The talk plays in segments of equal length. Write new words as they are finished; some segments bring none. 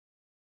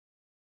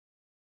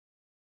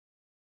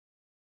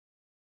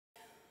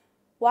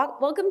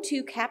Welcome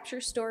to Capture,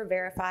 Store,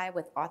 Verify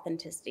with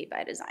Authenticity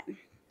by Design.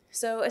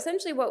 So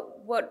essentially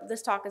what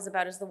this talk is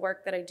about is the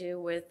work that I do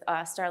with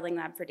Starling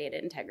Lab for data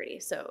integrity.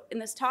 So in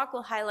this talk,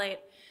 we'll highlight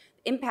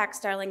the impact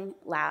Starling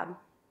Lab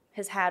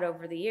has had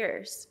over the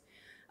years,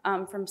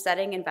 from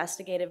setting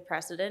investigative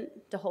precedent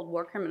to hold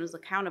war criminals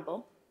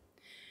accountable,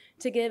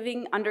 to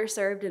giving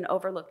underserved and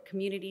overlooked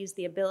communities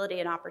the ability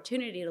and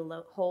opportunity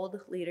to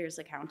hold leaders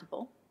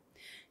accountable,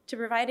 to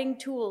providing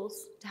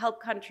tools to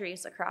help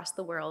countries across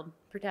the world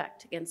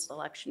protect against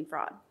election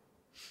fraud.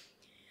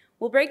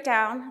 We'll break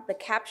down the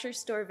Capture,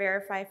 Store,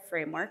 Verify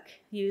framework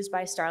used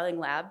by Starling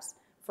Labs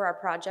for our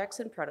projects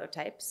and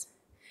prototypes,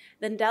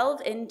 then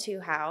delve into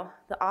how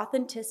the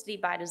Authenticity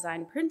by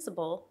Design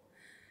principle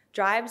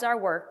drives our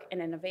work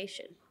and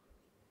innovation.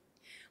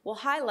 We'll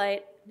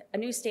highlight a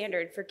new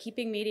standard for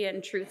keeping media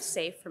and truth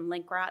safe from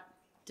link rot,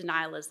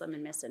 denialism,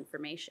 and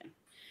misinformation,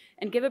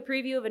 and give a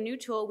preview of a new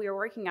tool we are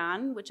working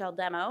on, which I'll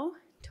demo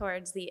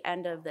towards the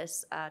end of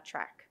this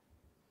track.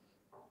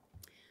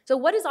 So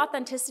what is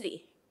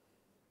authenticity?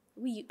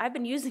 I've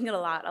been using it a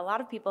lot. A lot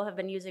of people have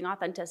been using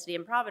authenticity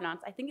and provenance.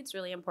 I think it's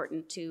really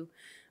important to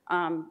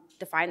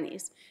define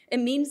these. It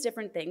means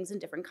different things in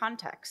different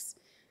contexts.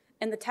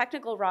 In the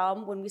technical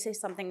realm, when we say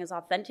something is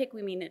authentic,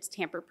 we mean it's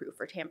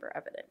tamper-proof or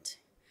tamper-evident.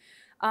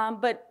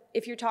 But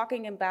if you're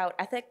talking about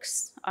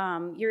ethics,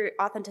 your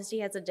authenticity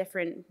has a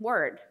different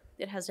word.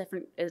 It has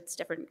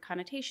different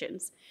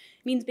connotations.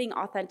 It means being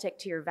authentic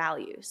to your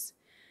values.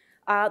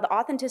 The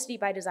Authenticity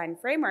by Design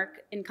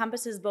framework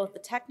encompasses both the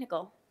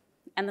technical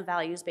and the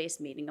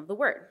values-based meaning of the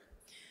word.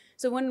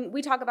 So when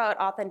we talk about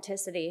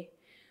authenticity,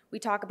 we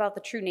talk about the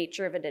true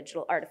nature of a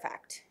digital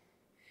artifact.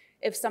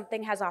 If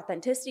something has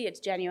authenticity, it's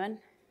genuine.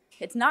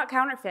 It's not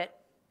counterfeit.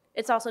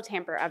 It's also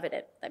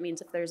tamper-evident. That means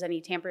if there's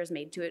any tampers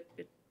made to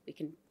it, we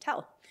can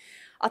tell.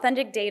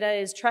 Authentic data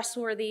is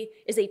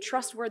a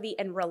trustworthy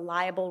and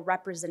reliable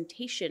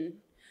representation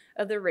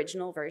of the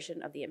original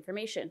version of the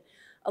information.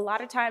 A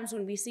lot of times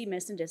when we see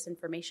mis and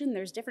disinformation,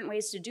 there's different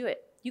ways to do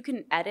it. You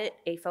can edit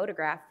a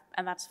photograph,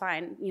 and that's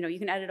fine. You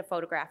can edit a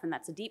photograph, and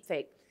that's a deep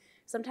fake.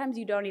 Sometimes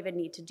you don't even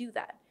need to do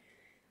that.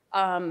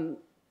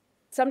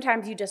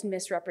 Sometimes you just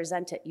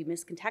misrepresent it. You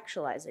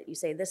miscontextualize it. You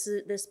say,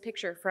 this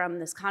picture from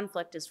this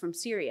conflict is from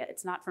Syria.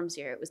 It's not from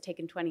Syria. It was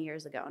taken 20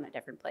 years ago in a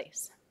different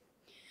place.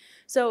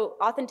 So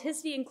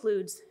authenticity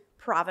includes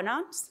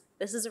provenance.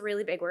 This is a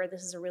really big word.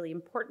 This is a really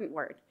important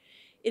word.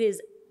 It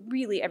is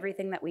really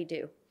everything that we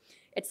do.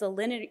 It's the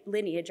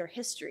lineage or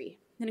history.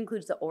 It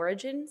includes the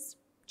origins,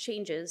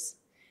 changes,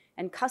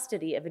 and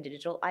custody of a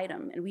digital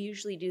item. And we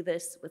usually do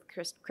this with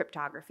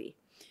cryptography.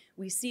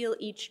 We seal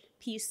each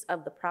piece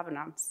of the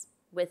provenance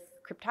with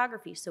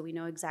cryptography so we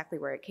know exactly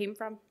where it came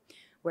from,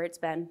 where it's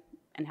been,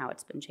 and how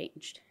it's been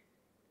changed.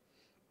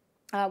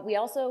 We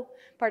also,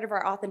 part of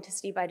our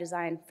Authenticity by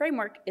Design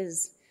framework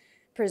is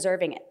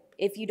preserving it.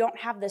 If you don't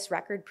have this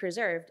record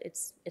preserved,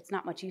 it's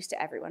not much use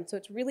to everyone. So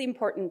it's really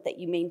important that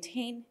you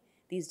maintain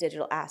these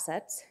digital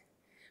assets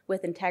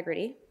with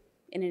integrity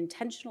in an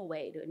intentional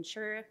way to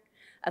ensure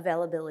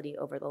availability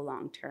over the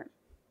long term.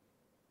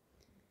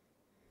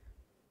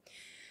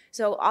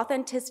 So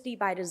Authenticity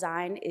by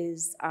Design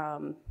is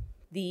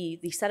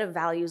the set of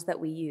values that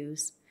we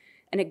use,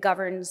 and it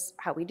governs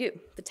how we do.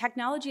 The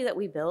technology that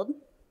we build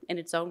in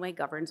its own way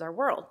governs our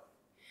world.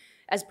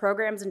 As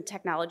programs and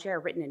technology are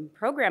written in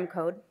program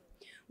code,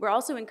 we're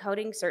also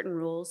encoding certain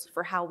rules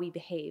for how we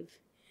behave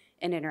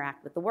and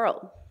interact with the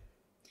world.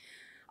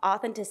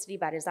 Authenticity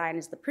by Design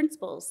is the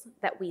principles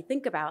that we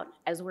think about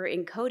as we're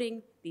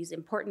encoding these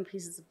important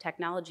pieces of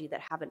technology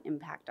that have an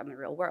impact on the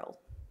real world.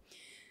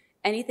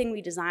 Anything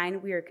we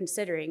design, we are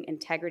considering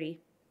integrity,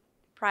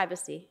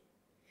 privacy,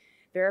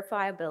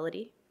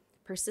 verifiability,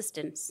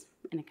 persistence,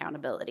 and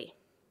accountability.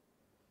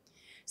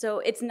 So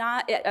it's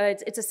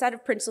a set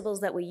of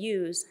principles that we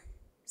use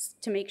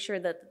to make sure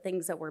that the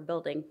things that we're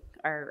building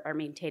are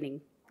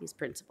maintaining these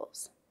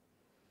principles.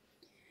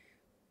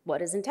 What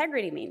does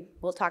integrity mean?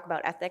 We'll talk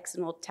about ethics,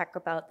 and we'll talk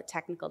about the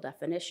technical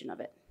definition of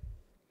it.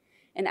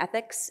 In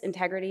ethics,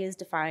 integrity is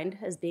defined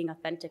as being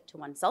authentic to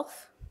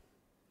oneself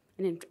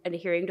and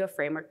adhering to a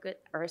framework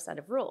or a set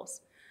of rules.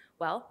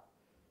 Well,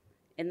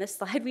 in this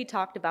slide, we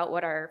talked about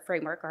what our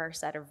framework or our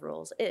set of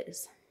rules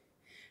is.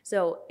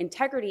 So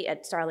integrity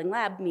at Starling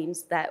Lab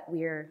means that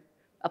we're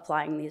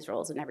applying these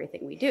rules in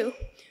everything we do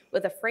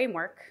with a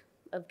framework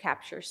of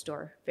Capture,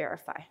 Store,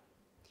 Verify.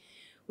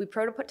 We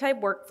prototype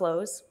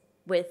workflows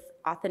with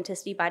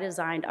Authenticity by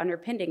Design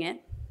underpinning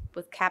it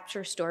with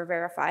Capture, Store,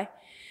 Verify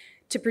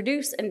to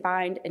produce and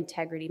bind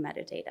integrity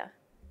metadata.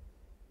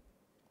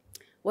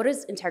 What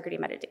is integrity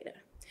metadata?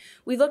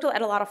 We looked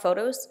at a lot of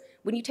photos.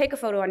 When you take a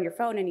photo on your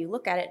phone and you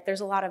look at it, there's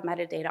a lot of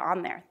metadata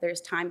on there.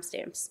 There's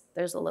timestamps,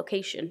 there's a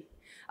location,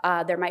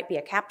 there might be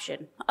a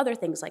caption, other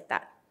things like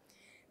that.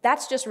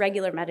 That's just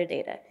regular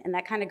metadata, and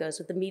that kind of goes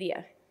with the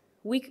media.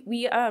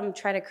 We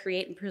try to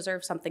create and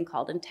preserve something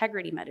called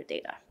integrity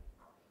metadata.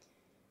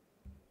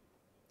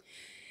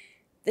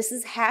 This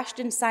is hashed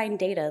and signed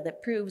data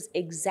that proves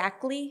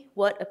exactly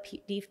what a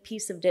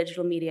piece of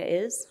digital media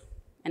is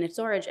and its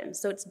origin.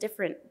 So it's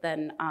different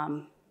than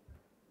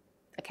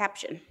a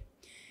caption.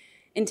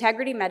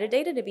 Integrity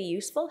metadata, to be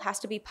useful, has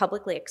to be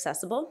publicly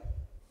accessible.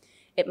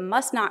 It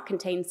must not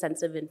contain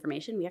sensitive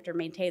information. We have to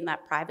maintain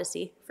that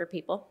privacy for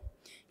people.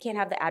 Can't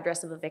have the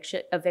address of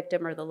a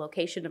victim or the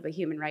location of a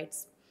human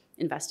rights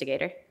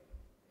investigator.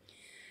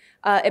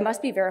 It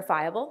must be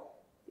verifiable.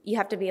 You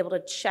have to be able to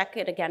check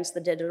it against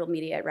the digital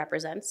media it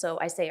represents. So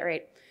I say, all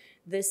right,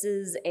 this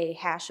is a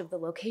hash of the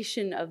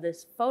location of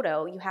this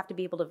photo. You have to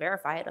be able to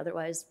verify it,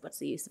 otherwise what's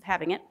the use of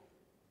having it?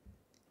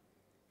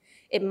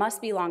 It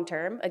must be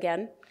long-term.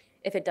 Again,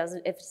 if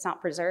it's not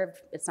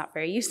preserved, it's not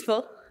very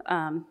useful.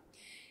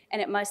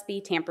 And it must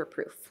be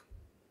tamper-proof.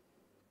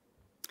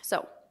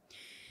 So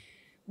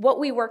what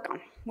we work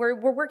on, we're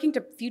working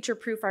to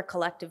future-proof our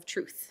collective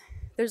truth.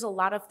 There's a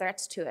lot of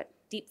threats to it.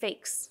 Deep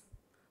fakes,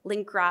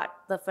 link rot,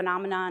 the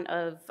phenomenon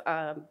of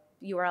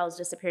URLs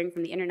disappearing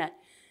from the internet.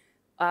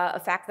 A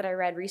fact that I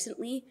read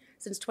recently,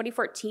 since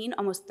 2014,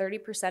 almost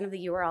 30% of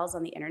the URLs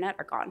on the internet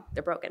are gone.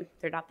 They're broken.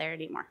 They're not there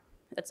anymore.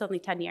 That's only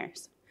 10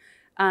 years.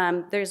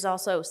 There's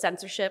also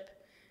censorship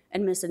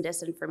and mis and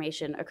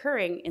disinformation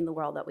occurring in the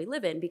world that we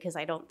live in, because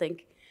I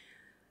think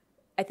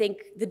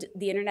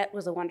the internet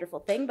was a wonderful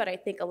thing, but I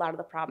think a lot of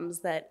the problems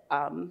that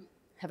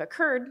have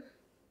occurred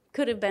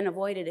could have been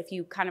avoided if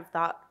you kind of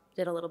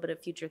did a little bit of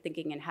future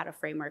thinking and had a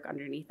framework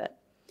underneath it.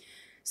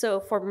 So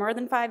for more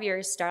than 5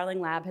 years, Starling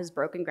Lab has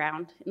broken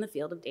ground in the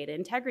field of data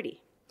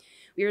integrity.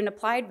 We are an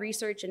applied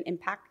research and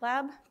impact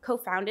lab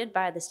co-founded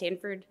by the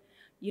Stanford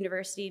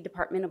University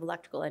Department of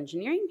Electrical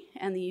Engineering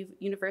and the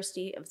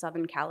University of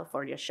Southern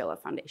California Shoah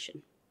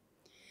Foundation.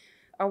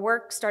 Our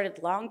work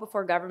started long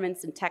before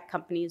governments and tech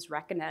companies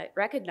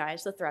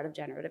recognized the threat of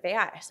generative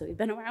AI. So we've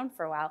been around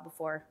for a while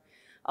before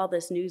all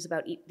this news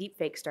about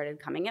deepfakes started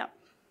coming up.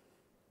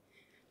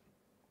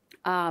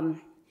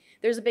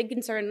 There's a big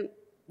concern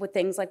with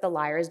things like the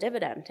liar's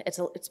dividend.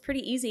 It's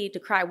pretty easy to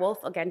cry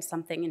wolf against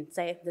something and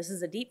say, this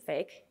is a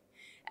deepfake,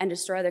 and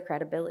destroy the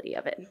credibility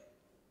of it.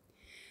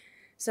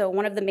 So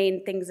one of the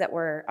main things that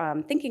we're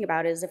thinking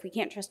about is, if we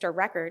can't trust our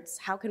records,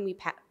 how can we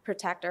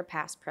protect our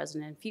past,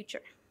 present, and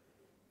future?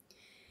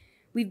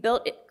 We've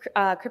built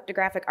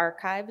cryptographic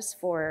archives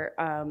for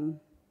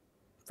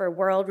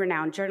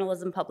world-renowned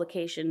journalism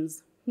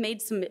publications,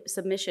 made some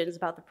submissions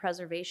about the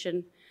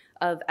preservation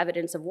of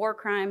evidence of war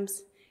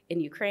crimes in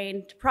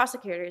Ukraine to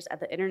prosecutors at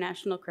the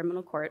International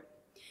Criminal Court.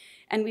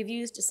 And we've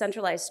used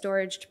decentralized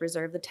storage to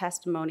preserve the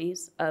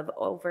testimonies of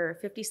over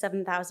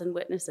 57,000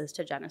 witnesses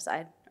to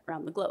genocide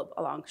around the globe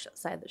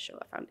alongside the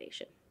Shoah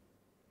Foundation.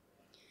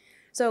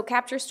 So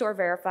capture, store,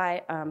 verify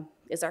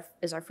is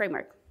our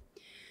framework.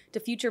 To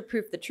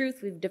future-proof the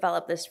truth, we've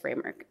developed this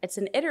framework. It's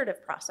an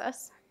iterative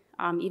process,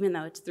 even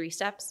though it's 3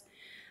 steps,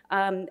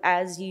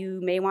 as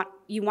you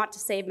want to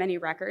save many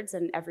records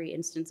in every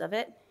instance of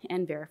it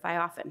and verify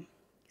often.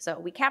 So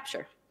we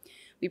capture.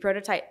 We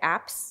prototype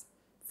apps,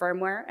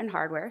 firmware, and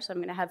hardware. So I'm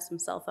gonna have some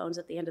cell phones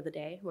at the end of the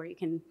day where you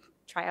can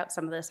try out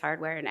some of this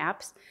hardware and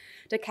apps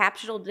to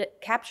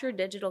capture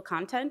digital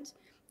content,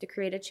 to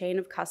create a chain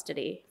of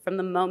custody from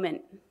the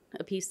moment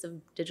a piece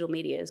of digital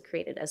media is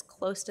created, as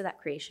close to that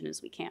creation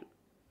as we can.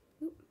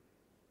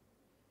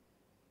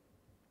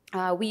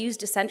 We use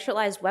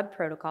decentralized web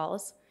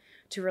protocols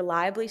to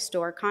reliably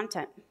store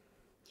content.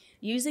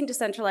 Using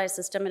decentralized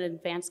system and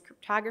advanced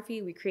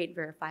cryptography, we create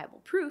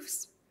verifiable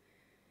proofs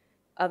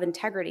of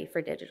integrity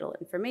for digital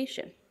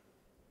information.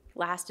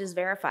 Last is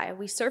verify.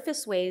 We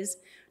surface ways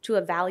to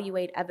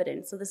evaluate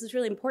evidence. So this is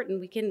really important.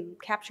 We can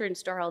capture and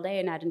store all day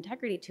and add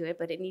integrity to it,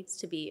 but it needs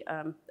to be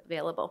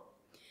available.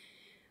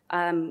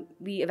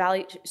 We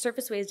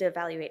surface ways to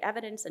evaluate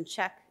evidence and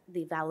check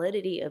the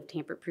validity of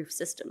tamper-proof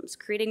systems,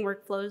 creating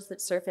workflows that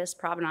surface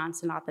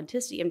provenance and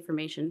authenticity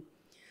information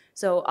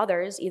so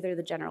others, either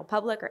the general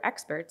public or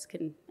experts,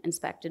 can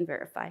inspect and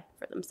verify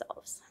for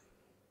themselves.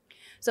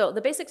 So the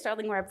basic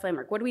Starling Lab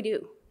framework, what do we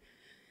do?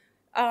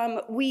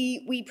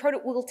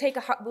 We'll take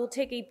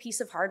a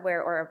piece of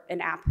hardware or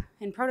an app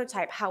and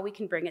prototype how we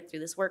can bring it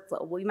through this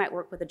workflow. We might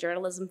work with a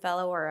journalism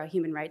fellow or a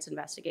human rights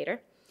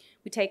investigator.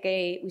 We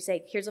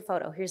say, here's a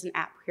photo, here's an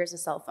app, here's a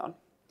cell phone.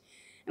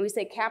 And we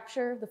say,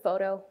 capture the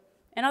photo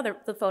and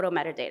the photo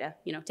metadata,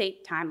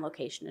 date, time,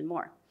 location, and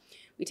more.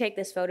 We take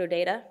this photo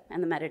data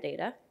and the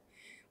metadata,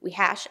 we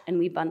hash and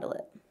we bundle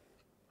it.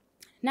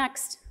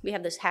 Next, we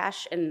have this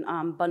hash and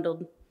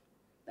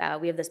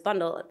we have this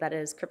bundle that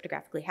is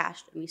cryptographically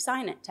hashed, and we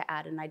sign it to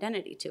add an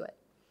identity to it.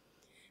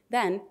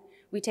 Then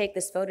we take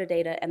this photo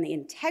data and the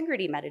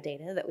integrity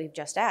metadata that we've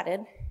just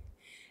added,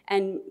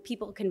 and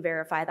people can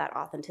verify that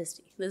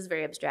authenticity. This is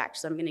very abstract,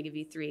 so I'm going to give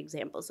you 3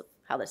 examples of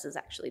how this is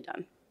actually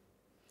done.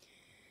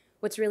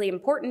 What's really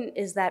important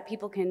is that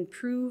people can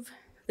prove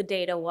the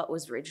data what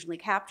was originally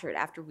captured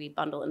after we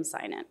bundle and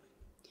sign it.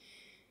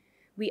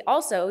 We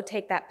also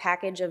take that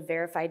package of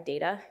verified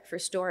data for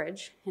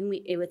storage and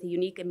with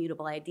unique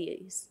immutable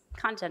IDs,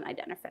 content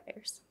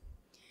identifiers.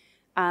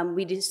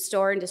 We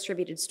store and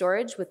distributed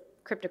storage with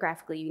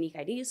cryptographically unique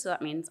IDs, so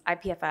that means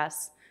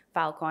IPFS,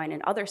 Filecoin,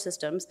 and other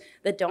systems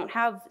that don't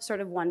have sort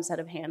of one set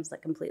of hands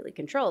that completely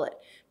control it.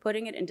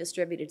 Putting it in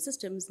distributed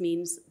systems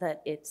means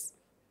that it's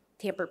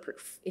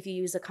tamper-proof. If you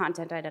use a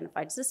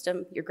content-identified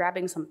system, you're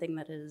grabbing something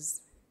that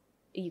is,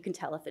 you can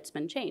tell if it's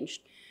been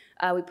changed.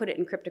 We put it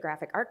in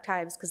cryptographic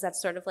archives because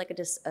that's sort of like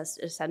a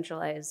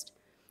centralized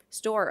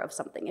store of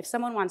something. If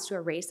someone wants to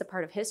erase a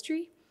part of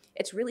history,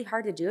 it's really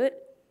hard to do it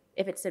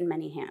if it's in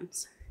many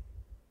hands.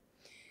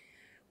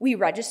 We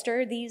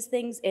register these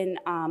things in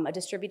a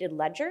distributed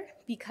ledger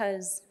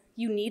because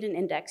you need an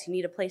index, you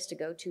need a place to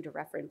go to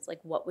reference, like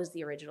what was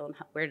the original and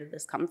where did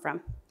this come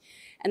from?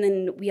 And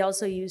then we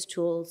also use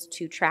tools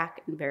to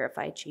track and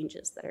verify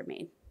changes that are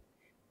made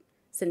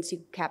since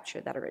you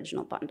captured that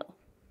original bundle.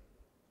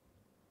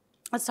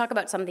 Let's talk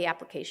about some of the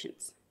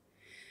applications.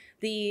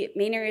 The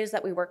main areas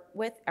that we work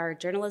with are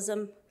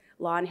journalism,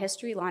 law and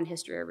history. Law and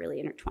history are really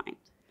intertwined.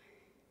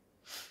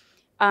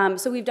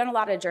 So we've done a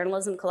lot of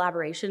journalism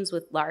collaborations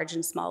with large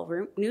and small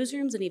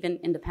newsrooms and even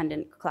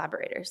independent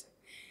collaborators.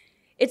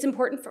 It's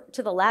important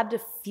to the lab to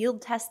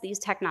field test these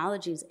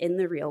technologies in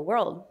the real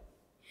world.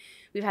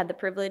 We've had the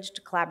privilege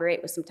to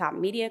collaborate with some top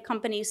media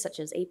companies such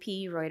as AP,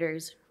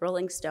 Reuters,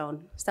 Rolling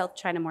Stone, South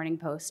China Morning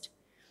Post,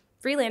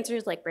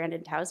 freelancers like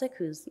Brandon Tauzik,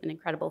 who's an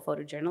incredible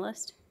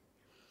photojournalist,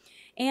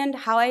 and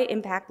how I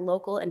impact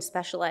local and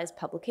specialized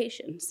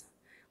publications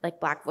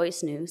like Black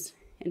Voice News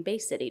and Bay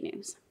City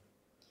News.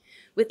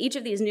 With each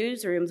of these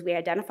newsrooms, we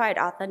identified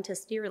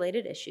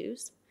authenticity-related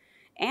issues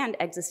and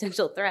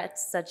existential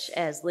threats such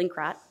as link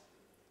rot,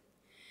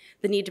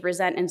 the need to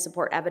present and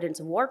support evidence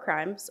of war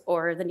crimes,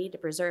 or the need to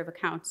preserve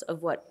accounts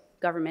of what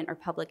government or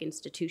public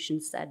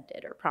institutions said,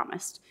 did, or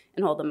promised,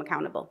 and hold them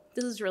accountable.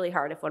 This is really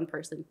hard if one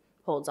person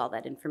holds all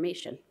that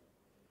information.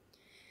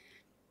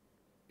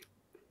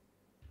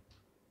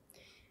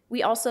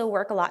 We also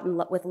work a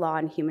lot with law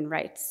and human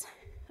rights.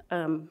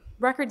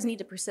 Records need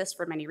to persist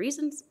for many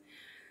reasons.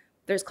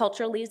 There's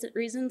cultural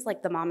reasons,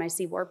 like the Mom I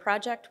See War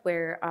project,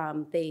 where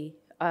we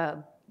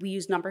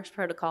use numbers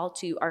protocol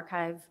to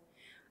archive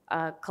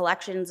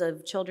collections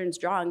of children's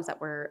drawings that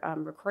were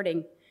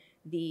recording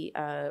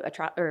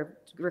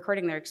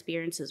recording their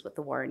experiences with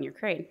the war in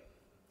Ukraine.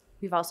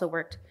 We've also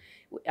worked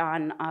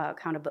on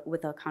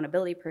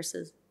accountability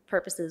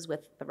purposes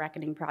with the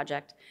Reckoning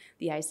Project,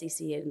 the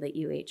ICC, and the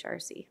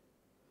UHRC.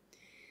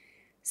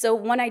 So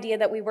one idea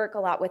that we work a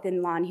lot with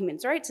in law and human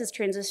rights is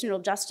transitional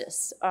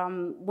justice.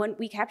 When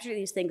we capture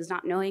these things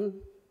not knowing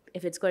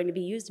if it's going to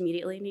be used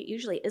immediately, and it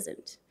usually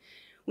isn't.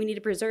 We need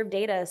to preserve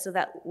data so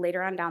that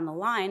later on down the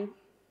line,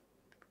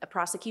 a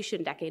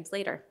prosecution decades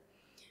later,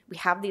 we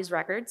have these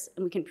records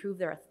and we can prove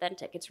they're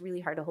authentic. It's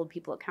really hard to hold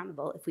people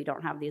accountable if we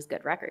don't have these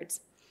good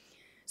records.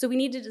 So we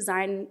need to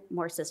design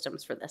more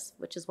systems for this,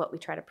 which is what we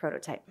try to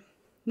prototype.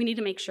 We need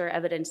to make sure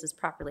evidence is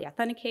properly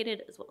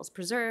authenticated as well as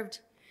preserved,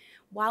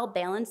 while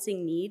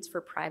balancing needs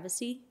for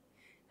privacy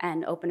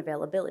and open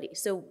availability.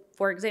 So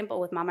for example,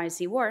 with Mom I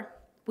See War,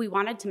 we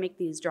wanted to make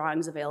these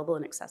drawings available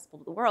and accessible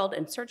to the world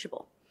and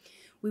searchable.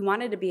 We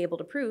wanted to be able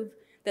to prove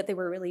that they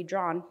were really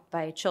drawn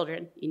by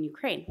children in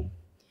Ukraine.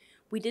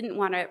 We didn't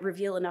want to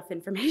reveal enough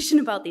information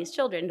about these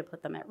children to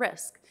put them at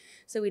risk.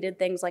 So we did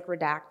things like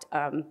redact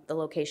the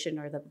location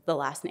or the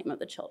last name of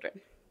the children.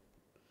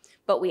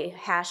 But we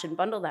hash and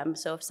bundle them,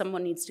 so if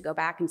someone needs to go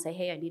back and say,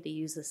 hey, I need to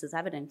use this as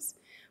evidence,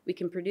 we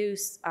can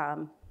produce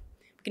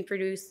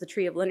the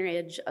tree of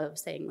lineage of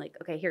saying, like,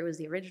 okay, here was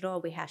the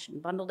original, we hashed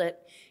and bundled it,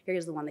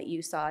 here's the one that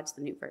you saw, it's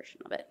the new version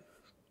of it.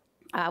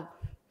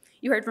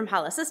 You heard from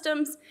Hala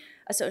Systems,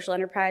 a social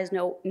enterprise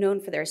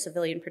known for their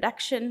civilian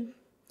protection.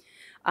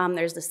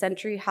 There's the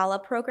Century Hala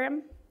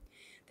program,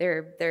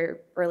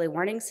 their early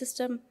warning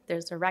system.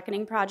 There's a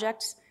Reckoning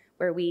project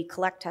where we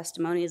collect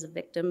testimonies of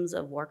victims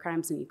of war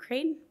crimes in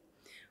Ukraine.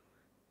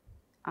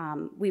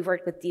 We've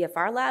worked with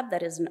DFR Lab,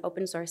 that is an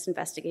open source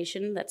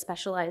investigation that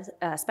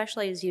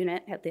specialized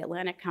unit at the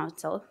Atlantic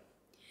Council,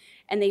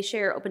 and they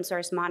share open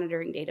source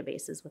monitoring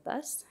databases with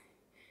us.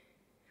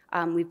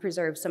 We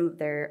preserved some of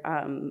their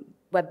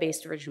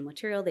web-based original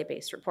material they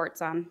based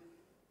reports on.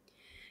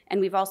 And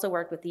we've also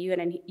worked with the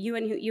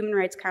UN Human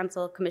Rights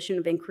Council, Commission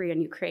of Inquiry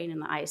on Ukraine,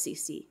 and the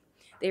ICC.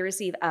 They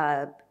receive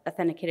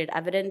authenticated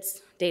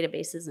evidence,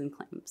 databases, and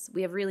claims.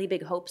 We have really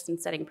big hopes in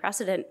setting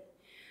precedent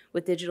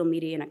with digital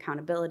media and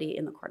accountability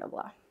in the court of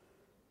law.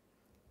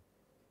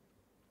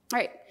 All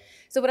right,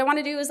 so what I want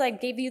to do is I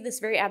gave you this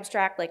very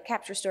abstract, like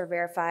capture, store,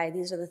 verify,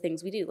 these are the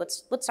things we do.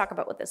 Let's talk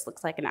about what this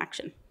looks like in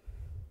action.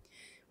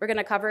 We're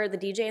gonna cover the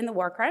DJ and the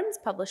war crimes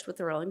published with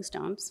the Rolling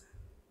Stones.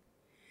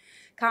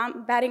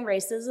 Combating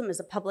racism is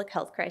a public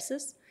health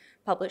crisis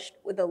published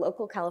with a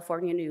local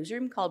California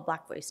newsroom called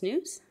Black Voice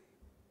News.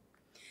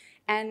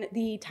 And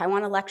the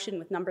Taiwan election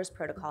with numbers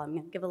protocol. I'm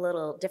gonna give a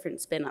little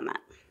different spin on that.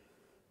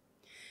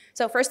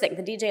 So first thing,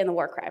 the DJ and the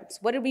war crimes.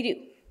 What did we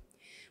do?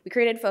 We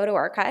created photo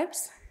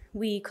archives,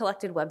 we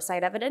collected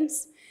website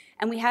evidence,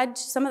 and we had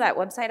some of that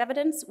website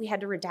evidence, we had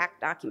to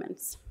redact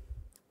documents.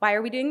 Why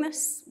are we doing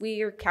this?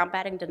 We are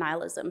combating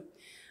denialism.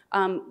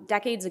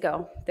 Decades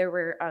ago, there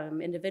were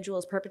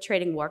individuals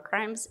perpetrating war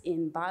crimes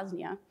in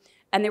Bosnia,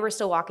 and they were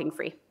still walking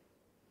free.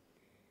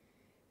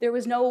 there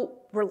was no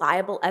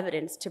reliable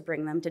evidence to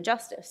bring them to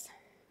justice.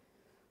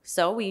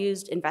 So we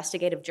used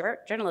investigative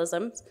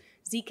journalism's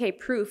ZK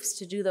proofs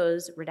to do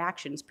those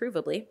redactions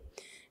provably,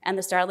 and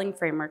the Starling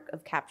framework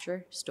of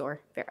capture,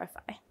 store,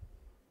 verify.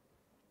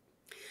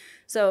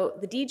 So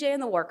the DJ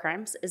and the War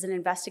Crimes is an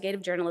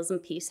investigative journalism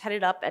piece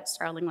headed up at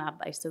Starling Lab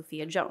by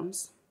Sophia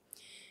Jones.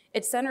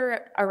 It's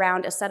centered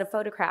around a set of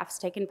photographs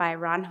taken by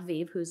Ron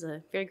Haviv, who's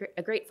a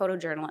great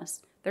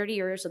photojournalist, 30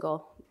 years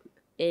ago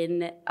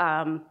in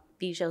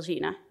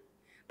Bijeljina,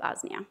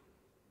 Bosnia.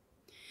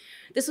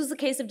 This was the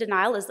case of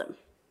denialism.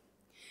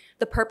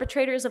 The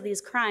perpetrators of these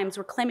crimes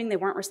were claiming they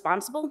weren't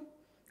responsible,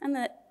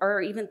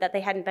 or even that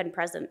they hadn't been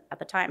present at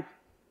the time.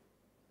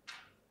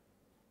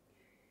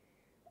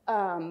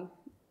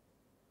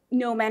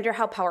 No matter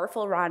how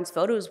powerful Ron's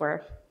photos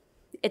were,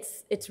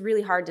 it's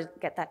really hard to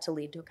get that to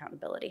lead to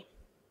accountability.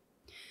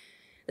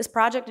 This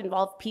project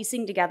involved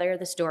piecing together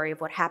the story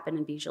of what happened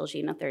in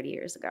Bijeljina 30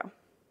 years ago.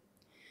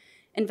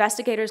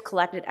 Investigators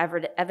collected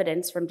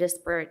evidence from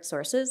disparate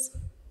sources,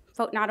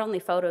 not only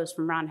photos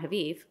from Ron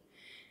Haviv,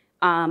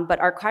 but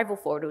archival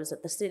photos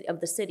of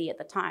the city at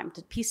the time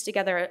to piece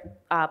together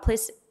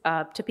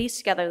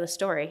the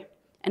story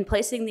and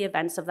placing the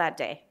events of that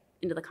day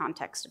into the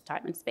context of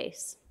time and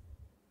space.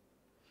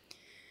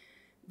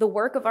 The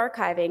work of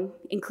archiving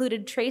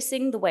included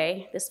tracing the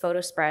way this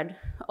photo spread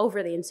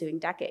over the ensuing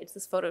decades.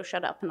 This photo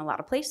showed up in a lot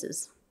of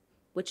places,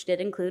 which did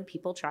include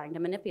people trying to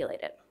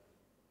manipulate it.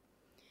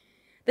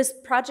 This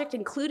project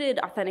included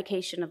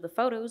authentication of the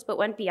photos, but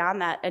went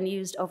beyond that and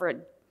used over a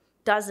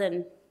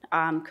dozen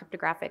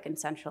cryptographic and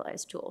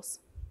centralized tools.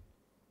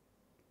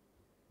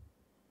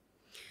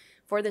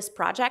 For this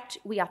project,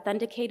 we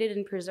authenticated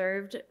and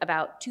preserved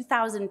about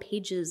 2,000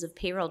 pages of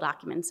payroll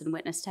documents and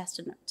witness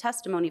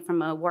testimony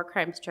from a war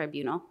crimes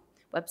tribunal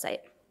website.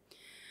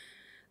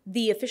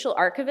 The official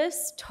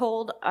archivist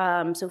told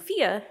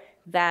Sophia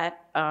that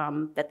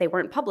they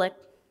weren't public,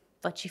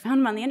 but she found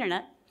them on the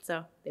internet,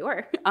 so they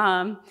were.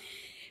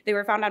 They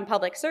were found on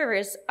public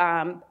servers,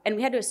 and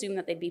we had to assume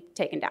that they'd be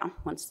taken down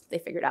once they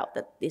figured out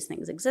that these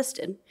things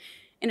existed.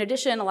 In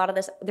addition,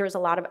 there was a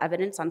lot of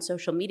evidence on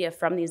social media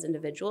from these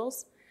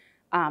individuals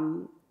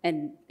and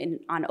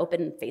on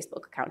open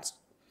Facebook accounts,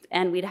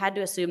 and we'd had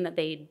to assume that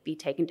they'd be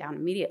taken down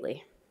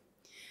immediately.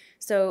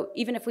 So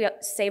even if we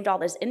saved all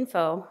this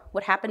info,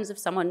 what happens if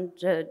someone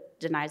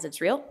denies it's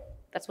real?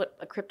 That's what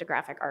a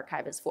cryptographic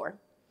archive is for,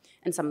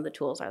 and some of the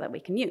tools are that we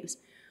can use.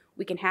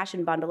 We can hash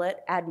and bundle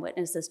it, add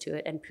witnesses to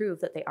it, and prove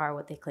that they are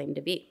what they claim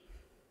to be.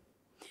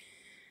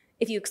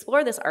 If you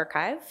explore this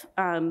archive,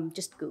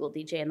 just Google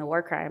DJ and the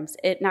War Crimes,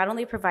 it not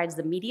only provides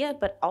the media,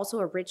 but also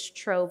a rich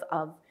trove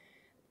of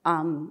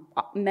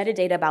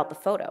metadata about the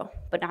photo,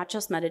 but not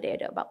just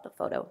metadata about the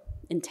photo,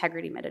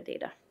 integrity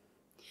metadata.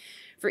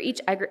 For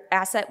each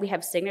asset, we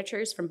have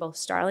signatures from both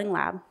Starling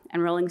Lab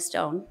and Rolling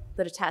Stone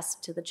that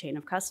attest to the chain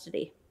of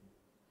custody.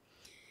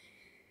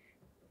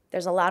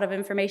 There's a lot of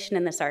information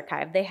in this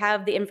archive. They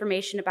have the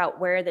information about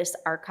where this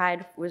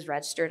archive was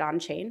registered on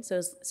chain. So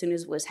as soon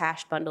as it was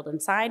hashed, bundled,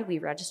 and signed, we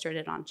registered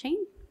it on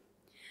chain.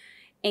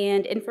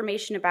 And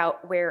information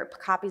about where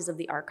copies of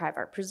the archive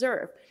are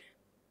preserved.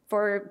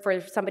 For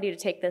somebody to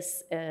take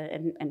this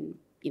and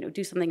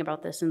do something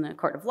about this in the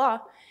court of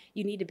law,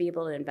 you need to be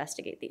able to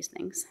investigate these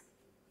things.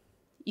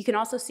 You can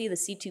also see the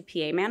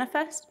C2PA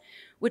manifest,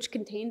 which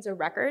contains a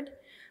record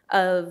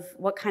of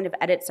what kind of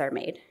edits are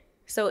made.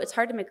 So it's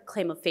hard to make a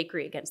claim of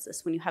fakery against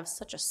this when you have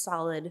such a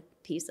solid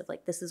piece of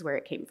this is where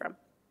it came from.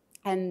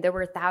 And there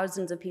were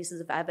thousands of pieces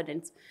of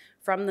evidence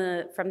from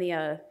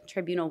the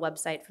tribunal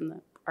website, from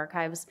the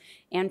archives,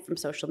 and from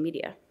social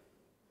media.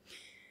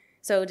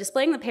 So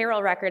displaying the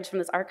payroll records from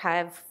this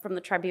archive from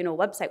the tribunal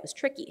website was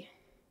tricky.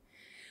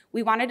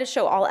 We wanted to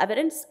show all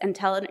evidence and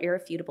tell an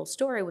irrefutable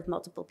story with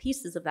multiple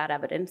pieces of that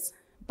evidence,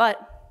 but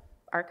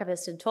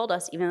archivists had told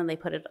us, even though they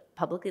put it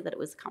publicly, that it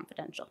was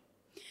confidential.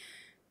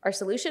 Our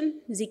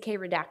solution, ZK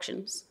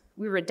redactions.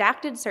 We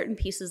redacted certain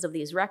pieces of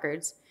these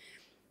records,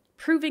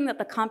 proving that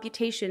the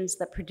computations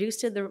that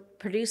produced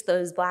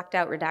those blacked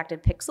out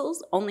redacted pixels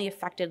only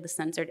affected the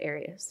censored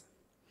areas.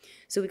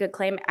 So we could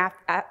claim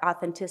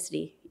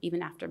authenticity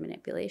even after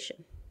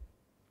manipulation.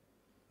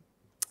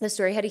 The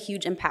story had a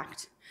huge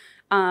impact.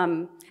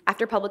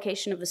 After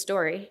publication of the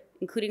story,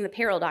 including the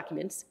payroll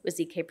documents with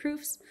ZK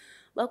proofs,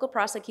 local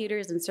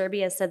prosecutors in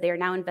Serbia said they are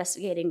now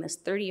investigating this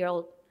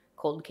 30-year-old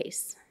cold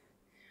case.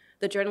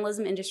 The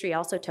journalism industry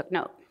also took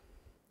note.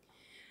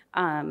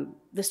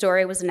 The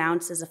story was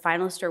announced as a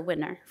finalist or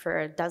winner for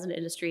a dozen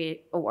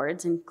industry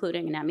awards,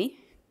 including an Emmy,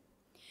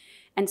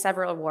 and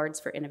several awards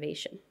for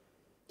innovation.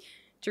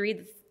 To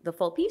read the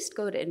full piece,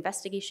 go to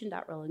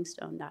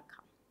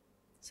investigation.rollingstone.com.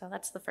 So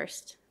that's the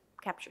first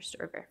capture,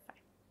 store, verify.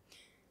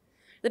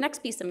 The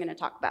next piece I'm going to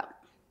talk about.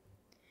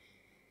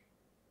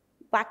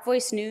 Black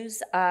Voice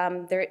News,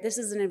 this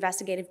is an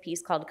investigative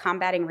piece called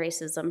Combating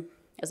Racism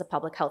as a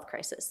Public Health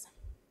Crisis.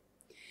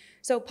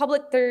 So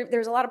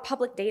there's a lot of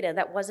public data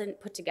that wasn't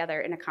put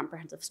together in a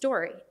comprehensive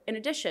story. In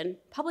addition,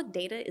 public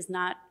data is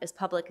not as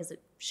public as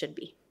it should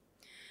be.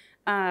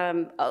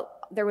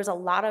 There was a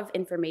lot of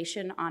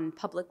information on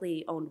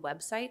publicly owned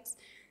websites.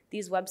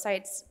 These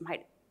websites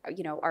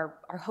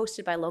are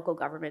hosted by local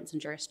governments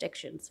and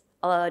jurisdictions.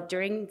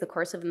 During the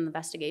course of an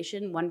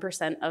investigation,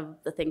 1% of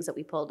the things that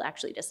we pulled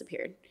actually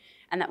disappeared,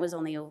 and that was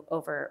only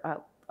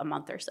over a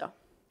month or so.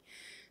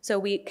 So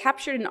we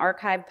captured and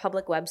archived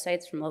public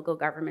websites from local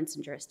governments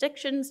and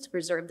jurisdictions to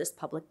preserve this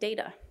public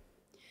data.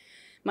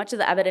 Much of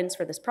the evidence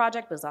for this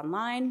project was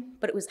online,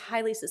 but it was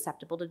highly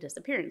susceptible to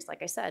disappearance,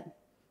 like I said,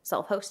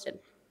 self-hosted.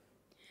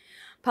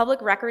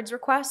 Public records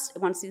requests,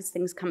 once these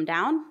things come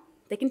down,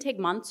 they can take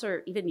months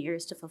or even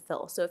years to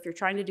fulfill. So if you're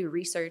trying to do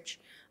research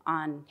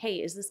on, hey,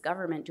 is this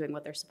government doing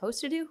what they're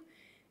supposed to do?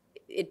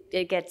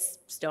 It gets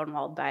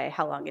stonewalled by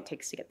how long it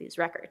takes to get these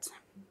records.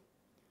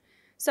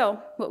 So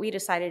what we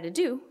decided to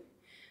do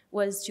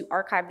was to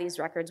archive these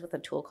records with a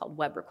tool called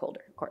Web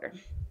Recorder.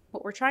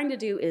 What we're trying to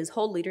do is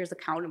hold leaders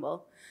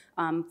accountable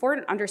for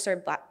an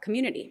underserved Black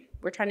community.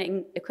 We're trying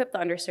to equip the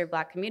underserved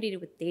Black community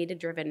with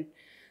data-driven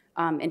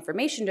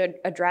information to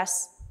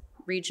address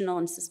regional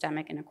and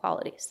systemic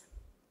inequalities.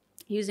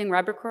 Using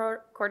Web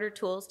Recorder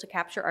tools to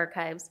capture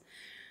archives,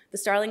 the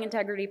Starling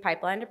Integrity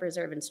Pipeline to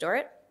preserve and store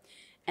it,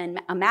 and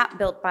a map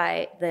built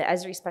by the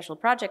Esri Special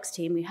Projects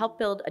team, we helped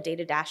build a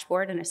data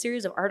dashboard and a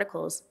series of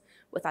articles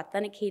with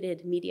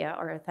authenticated media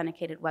or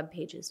authenticated web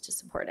pages to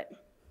support it.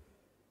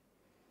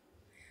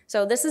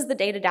 So this is the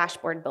data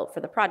dashboard built for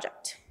the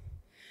project.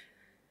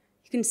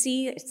 You can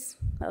see, it's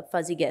a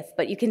fuzzy GIF,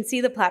 but you can see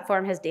the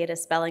platform has data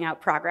spelling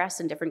out progress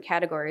in different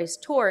categories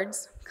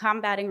towards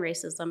combating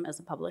racism as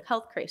a public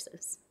health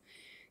crisis.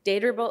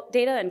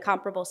 Data and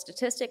comparable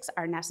statistics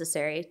are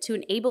necessary to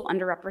enable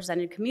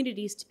underrepresented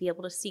communities to be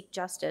able to seek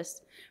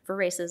justice for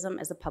racism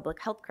as a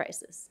public health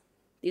crisis.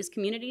 These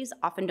communities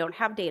often don't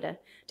have data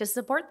to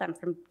support them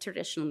from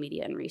traditional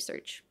media and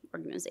research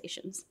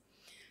organizations.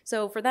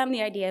 So for them,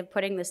 the idea of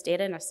putting this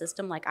data in a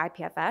system like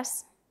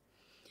IPFS,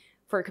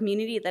 for a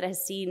community that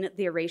has seen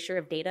the erasure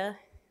of data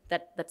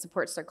that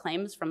supports their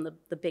claims from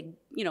the big,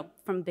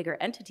 from bigger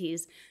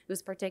entities, it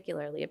was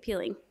particularly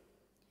appealing.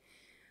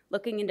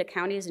 Looking into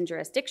counties and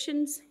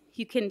jurisdictions,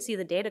 you can see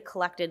the data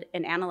collected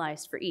and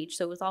analyzed for each,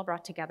 so it was all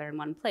brought together in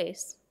one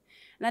place.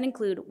 And that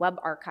include web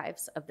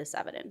archives of this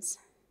evidence.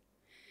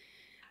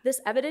 This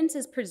evidence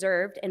is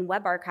preserved in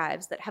web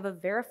archives that have a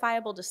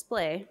verifiable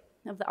display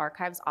of the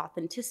archive's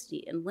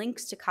authenticity and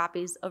links to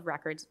copies of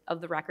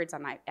the records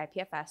on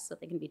IPFS so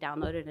they can be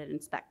downloaded and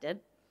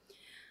inspected,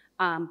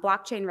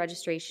 blockchain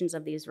registrations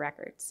of these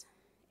records,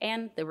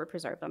 and they were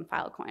preserved on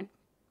Filecoin.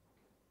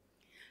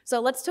 So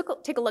let's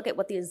take a look at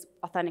what these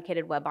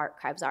authenticated web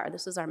archives are.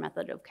 This is our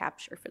method of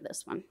capture for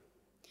this one.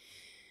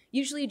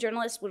 Usually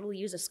journalists will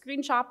use a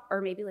screenshot or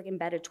maybe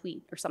embed a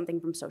tweet or something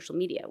from social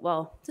media.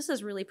 Well, this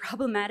is really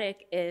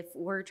problematic if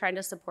we're trying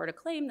to support a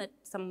claim that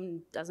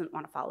someone doesn't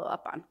want to follow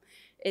up on.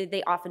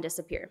 They often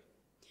disappear.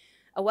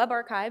 A web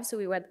archive, so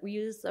we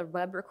use a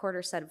Web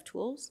Recorder set of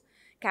tools,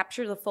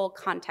 capture the full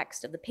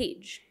context of the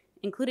page,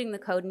 including the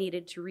code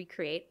needed to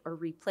recreate or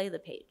replay the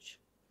page.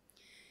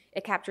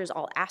 It captures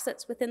all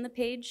assets within the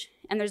page,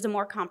 and there's a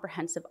more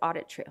comprehensive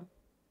audit trail.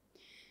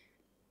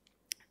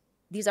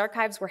 These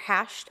archives were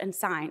hashed and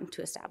signed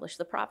to establish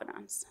the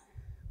provenance.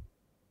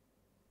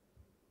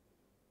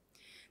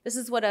 This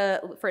is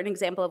for an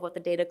example of what the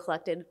data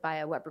collected by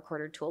a Web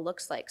Recorder tool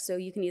looks like. So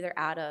you can either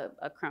add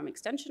a Chrome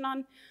extension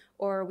on,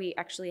 or we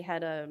actually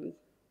had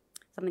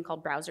something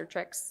called browser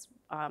tricks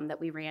that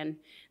we ran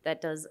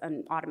that does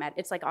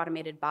it's like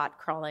automated bot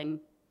crawling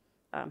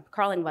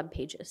web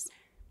pages.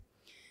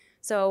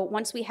 So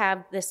once we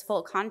have this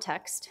full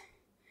context,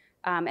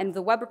 and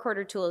the Web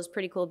Recorder tool is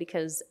pretty cool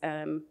because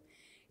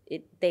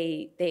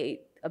they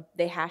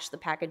hash the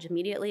package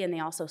immediately and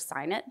they also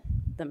sign it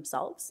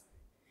themselves.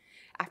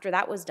 After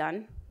that was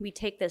done, we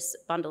take this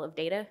bundle of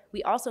data,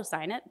 we also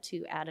sign it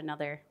to add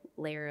another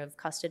layer of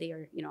custody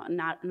or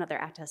not another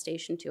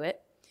attestation to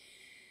it.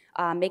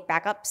 Make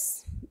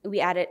backups, we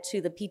add it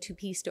to the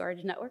P2P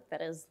storage network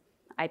that is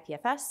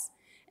IPFS,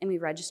 and we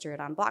register it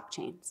on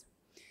blockchains.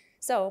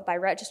 So by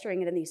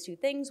registering it in these two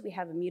things, we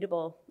have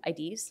immutable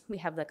IDs, we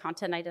have the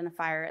content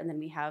identifier, and then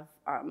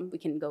we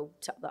can go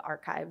to the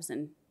archives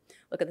and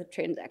look at the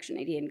transaction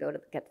ID and go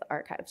to get the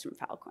archives from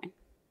Filecoin.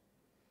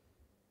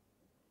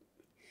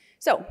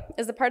 So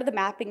as a part of the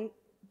Mapping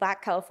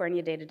Black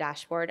California Data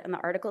Dashboard and the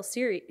article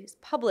series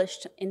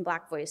published in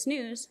Black Voice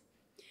News,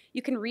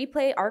 you can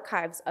replay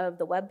archives of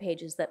the web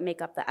pages that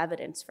make up the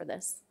evidence for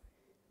this.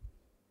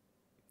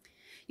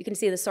 You can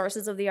see the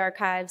sources of the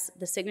archives,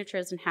 the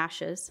signatures and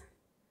hashes.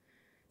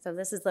 So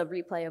this is the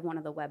replay of one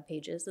of the web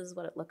pages. This is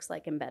what it looks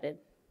like embedded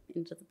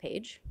into the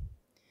page.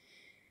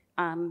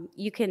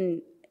 You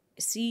can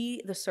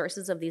see the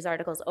sources of these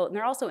articles. Oh, and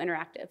they're also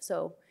interactive.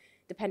 So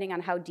depending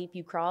on how deep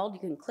you crawled, you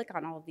can click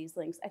on all of these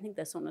links. I think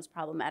this one was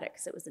problematic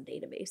because it was a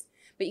database.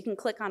 But you can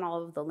click on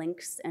all of the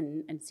links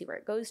and see where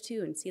it goes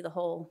to and see the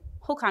whole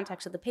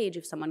context of the page.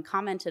 If someone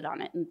commented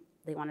on it and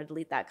they want to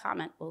delete that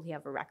comment, well, we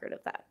have a record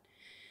of that.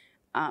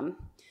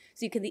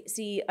 So you can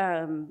see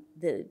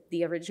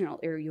the original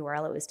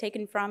URL it was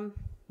taken from,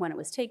 when it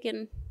was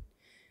taken,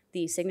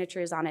 the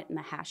signatures on it and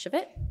the hash of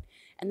it.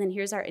 And then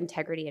here's our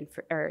integrity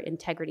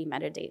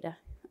metadata.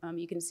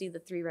 You can see the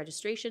 3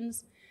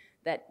 registrations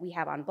that we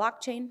have on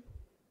blockchain.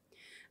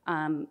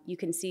 You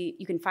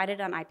can find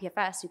it on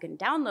IPFS, you can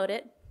download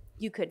it,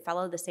 you could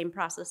follow the same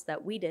process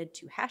that we did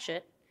to hash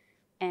it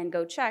and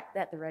go check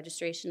that the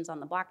registrations on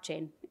the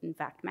blockchain in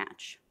fact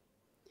match.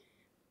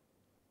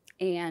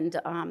 And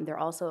they're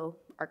also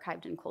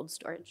archived in cold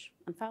storage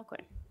on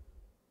Filecoin.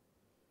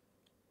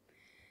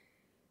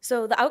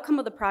 So the outcome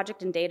of the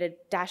project and data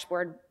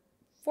dashboard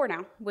for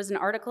now was an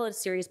article, a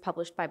series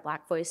published by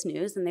Black Voice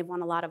News, and they've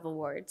won a lot of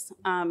awards.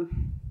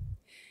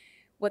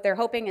 What they're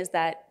hoping is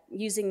that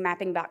using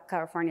Mapping Back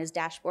California's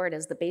dashboard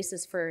as the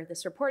basis for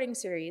this reporting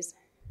series,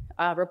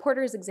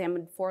 reporters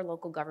examined 4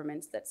 local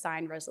governments that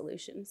signed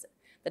resolutions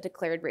that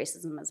declared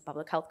racism as a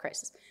public health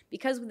crisis.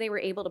 Because they were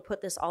able to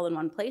put this all in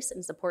one place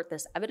and support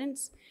this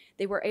evidence,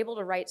 they were able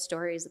to write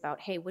stories about,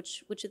 hey,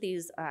 which of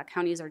these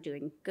counties are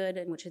doing good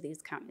and which of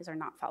these counties are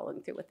not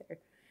following through with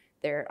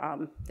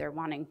they're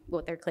wanting,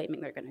 what they're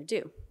claiming they're gonna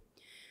do.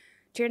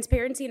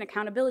 Transparency and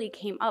accountability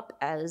came up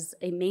as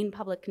a main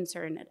public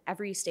concern at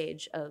every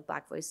stage of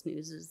Black Voice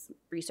News'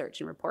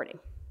 research and reporting.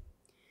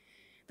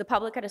 The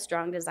public had a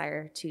strong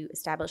desire to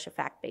establish a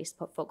fact-based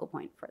focal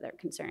point for their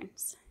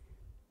concerns.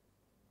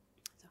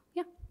 So,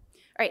 yeah. All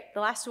right, the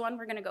last one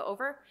we're gonna go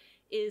over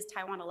is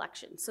Taiwan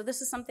elections. So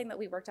this is something that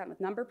we worked on with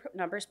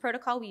Numbers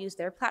Protocol. We used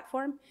their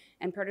platform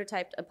and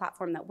prototyped a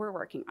platform that we're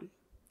working on.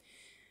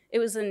 It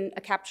was a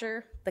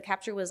capture. The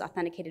capture was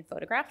authenticated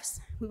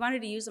photographs. We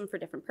wanted to use them for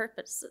different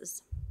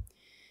purposes.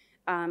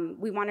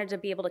 We wanted to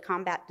be able to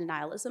combat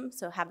denialism,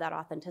 so have that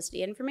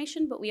authenticity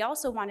information, but we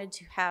also wanted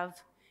to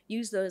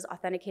use those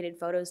authenticated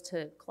photos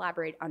to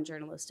collaborate on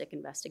journalistic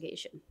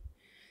investigation.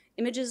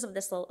 Images of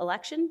this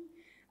election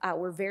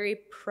were very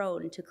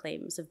prone to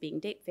claims of being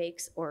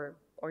deepfakes or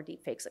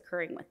deepfakes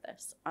occurring with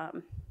this.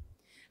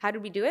 How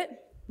did we do it?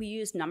 We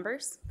used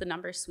Numbers, the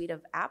Numbers suite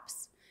of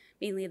apps,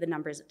 mainly the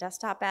Numbers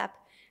desktop app.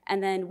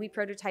 And then we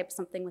prototyped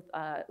something with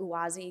a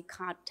Uwazi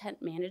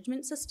content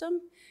management system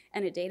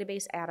and a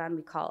database add-on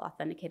we call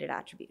authenticated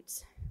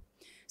attributes.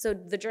 So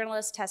the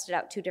journalists tested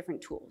out 2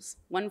 different tools,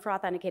 one for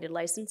authenticated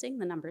licensing,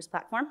 the Numbers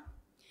platform,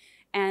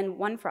 and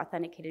one for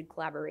authenticated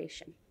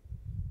collaboration.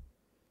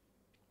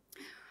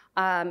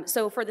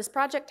 So for this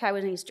project,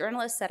 Taiwanese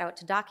journalists set out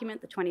to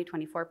document the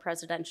 2024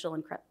 presidential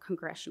and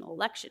congressional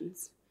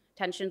elections.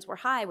 Tensions were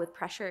high with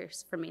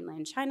pressures from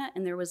mainland China,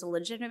 and there was a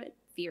legitimate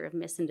fear of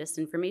mis- and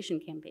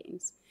disinformation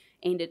campaigns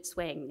aimed at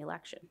swaying the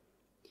election.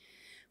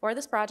 For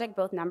this project,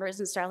 both Numbers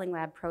and Starling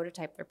Lab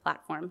prototyped their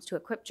platforms to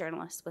equip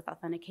journalists with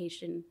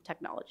authentication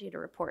technology to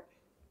report.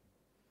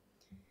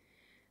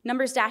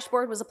 Numbers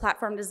Dashboard was a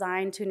platform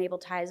designed to enable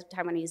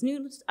Taiwanese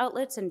news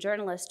outlets and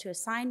journalists to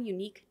assign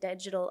unique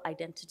digital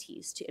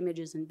identities to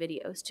images and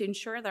videos to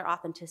ensure their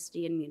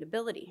authenticity and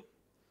mutability.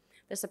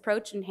 This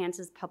approach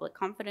enhances public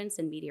confidence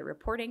in media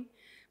reporting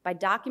by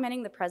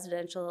documenting the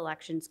presidential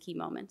election's key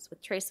moments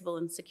with traceable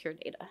and secure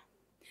data,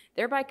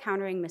 thereby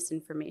countering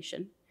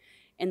misinformation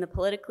in the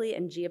politically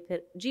and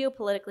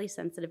geopolitically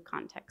sensitive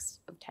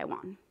context of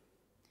Taiwan.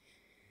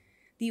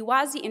 The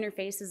Uwazi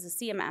interface is a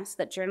CMS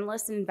that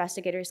journalists and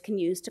investigators can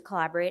use to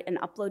collaborate and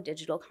upload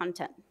digital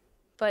content.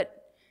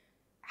 But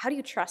how do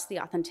you trust the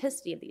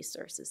authenticity of these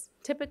sources?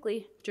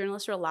 Typically,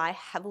 journalists rely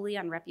heavily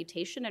on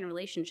reputation and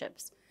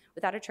relationships.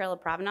 Without a trail of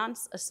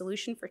provenance, a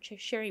solution for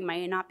sharing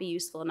might not be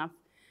useful enough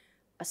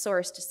a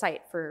source to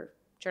cite for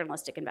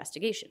journalistic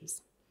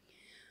investigations.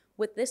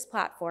 With this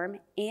platform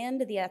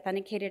and the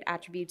Authenticated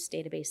Attributes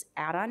Database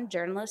add-on,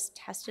 journalists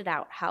tested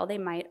out how they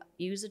might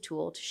use a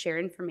tool to share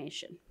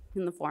information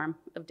in the form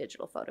of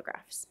digital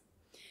photographs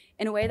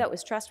in a way that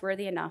was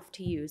trustworthy enough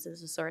to use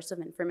as a source of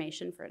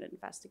information for an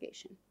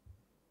investigation.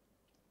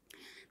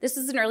 This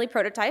is an early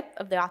prototype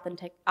of the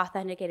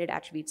Authenticated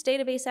Attributes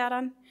Database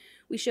add-on.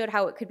 We showed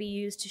how it could be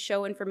used to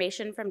show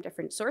information from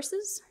different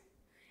sources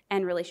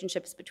and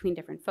relationships between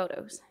different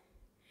photos.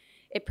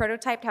 It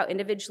prototyped how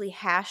individually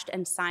hashed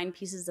and signed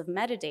pieces of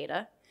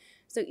metadata,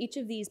 so each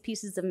of these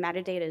pieces of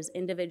metadata is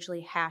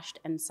individually hashed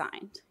and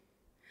signed.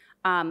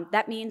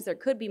 That means there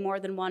could be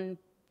more than one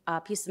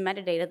piece of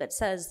metadata that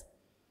says,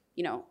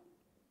 you know,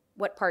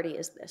 what party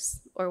is this,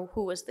 or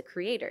who was the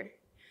creator?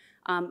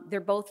 They're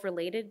both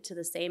related to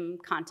the same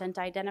content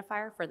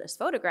identifier for this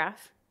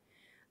photograph,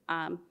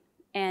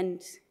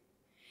 and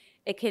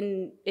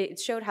it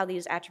showed how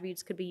these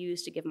attributes could be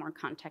used to give more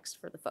context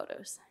for the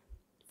photos.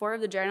 4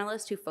 of the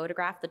journalists who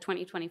photographed the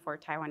 2024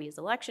 Taiwanese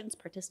elections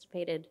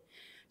participated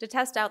to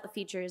test out the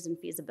features and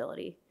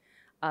feasibility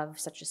of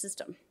such a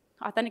system.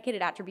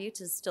 Authenticated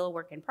attributes is still a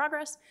work in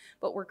progress,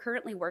 but we're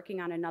currently working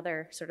on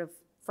another sort of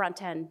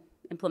front-end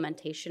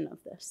implementation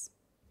of this.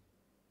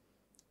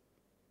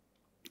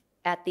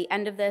 At the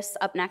end of this,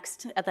 up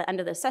next, at the end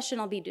of this session,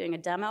 I'll be doing a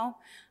demo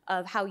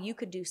of how you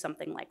could do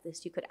something like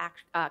this. You could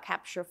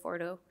capture a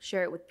photo,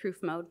 share it with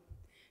proof mode,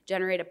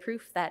 generate a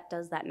proof that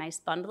does that nice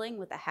bundling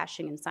with the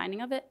hashing and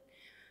signing of it.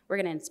 We're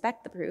gonna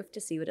inspect the proof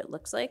to see what it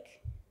looks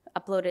like,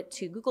 upload it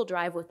to Google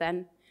Drive with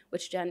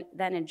which then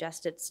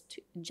ingests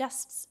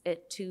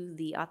it to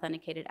the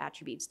authenticated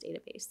attributes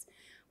database,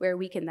 where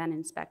we can then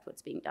inspect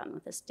what's being done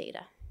with this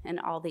data and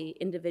all the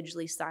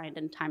individually signed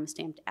and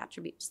time-stamped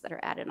attributes that are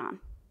added on.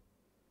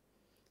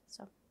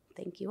 So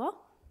thank you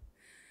all.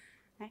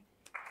 Okay.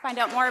 Find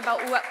out more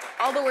about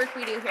all the work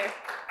we do here.